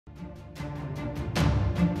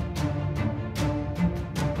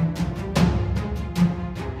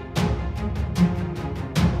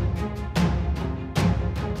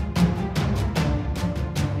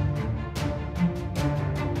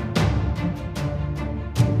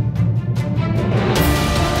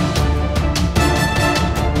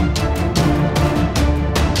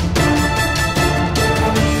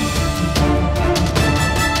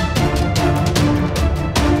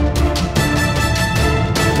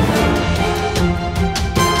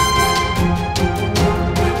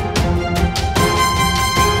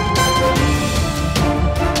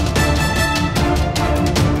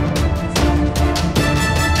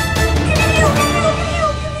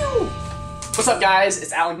What's up, guys?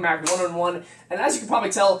 It's Alec Mac 1-on-1, and as you can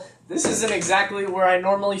probably tell, this isn't exactly where I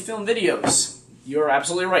normally film videos. You're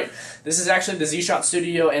absolutely right. This is actually the Z-Shot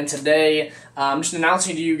studio, and today I'm just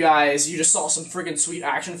announcing to you guys, you just saw some freaking sweet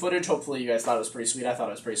action footage. Hopefully you guys thought it was pretty sweet. I thought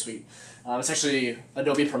it was pretty sweet. It's actually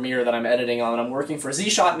Adobe Premiere that I'm editing on. I'm working for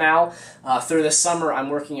Z-Shot now. Through this summer,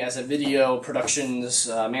 I'm working as a video productions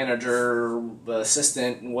manager,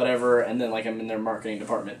 assistant, whatever, and then I'm in their marketing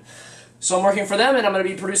department. So I'm working for them, and I'm going to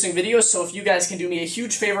be producing videos, so if you guys can do me a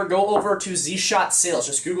huge favor, go over to Z-Shot Sales.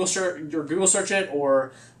 Just Google search it,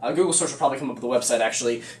 or Google search will probably come up with the website,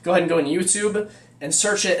 actually. Go ahead and go into YouTube and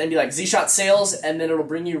search it and be like Z-Shot Sales, and then it'll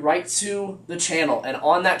bring you right to the channel. And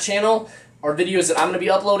on that channel are videos that I'm going to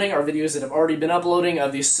be uploading, are videos that have already been uploading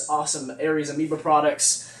of these awesome Aries Amoeba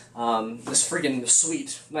products. This freaking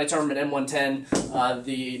sweet Knights Armament M110,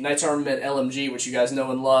 the Knights Armament LMG, which you guys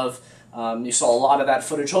know and love. You saw a lot of that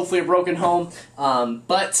footage, hopefully a broken home,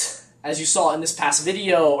 but as you saw in this past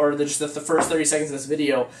video, or just the first 30 seconds of this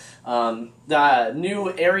video, the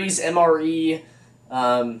new Aries MRE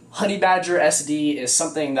Honey Badger SD is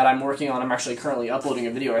something that I'm working on. I'm actually currently uploading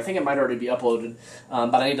a video. I think it might already be uploaded,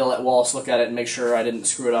 but I need to let Wallace look at it and make sure I didn't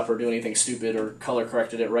screw it up or do anything stupid or color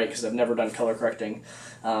corrected it right, because I've never done color correcting.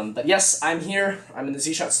 But yes, I'm here. I'm in the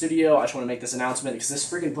Z-Shot studio. I just want to make this announcement because this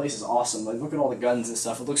freaking place is awesome. Like, look at all the guns and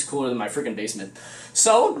stuff. It looks cooler than my freaking basement.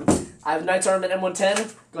 So, I have Knights Armament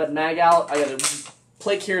M110. Go ahead and mag out. I got a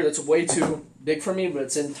plate here that's way too big for me, but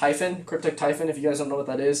it's in Typhon, Cryptic Typhon, if you guys don't know what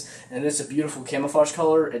that is, and it's a beautiful camouflage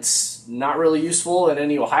color. It's not really useful in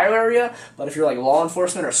any Ohio area, but if you're like law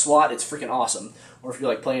enforcement or SWAT, it's freaking awesome. Or if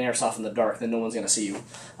you're like playing Airsoft in the dark, then no one's going to see you.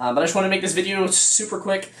 But I just want to make this video super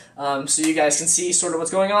quick so you guys can see sort of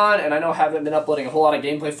what's going on, and I know I haven't been uploading a whole lot of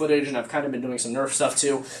gameplay footage, and I've kind of been doing some Nerf stuff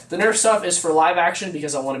too. The Nerf stuff is for live action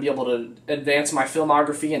because I want to be able to advance my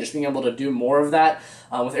filmography and just being able to do more of that.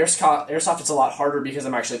 With Airsoft, it's a lot harder because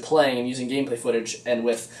I'm actually playing and using gameplay footage, and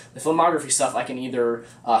with the filmography stuff, I can either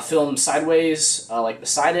film sideways, like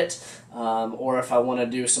beside it, or if I want to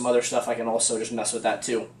do some other stuff, I can also just mess with that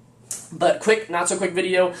too. But quick, not so quick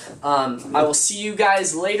video. I will see you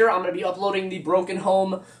guys later. I'm going to be uploading the Broken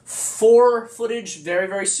Home 4 footage very,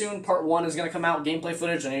 very soon. Part 1 is going to come out, gameplay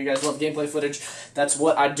footage. I know you guys love gameplay footage. That's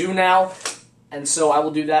what I do now. And so I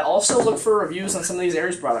will do that. Also look for reviews on some of these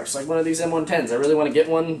Aries products, like one of these M110s. I really want to get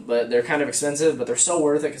one, but they're kind of expensive, but they're so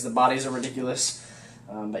worth it because the bodies are ridiculous.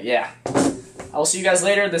 But yeah. I will see you guys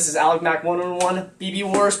later. This is Alec Mac 1-on-1.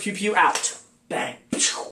 BB Wars, pew pew out.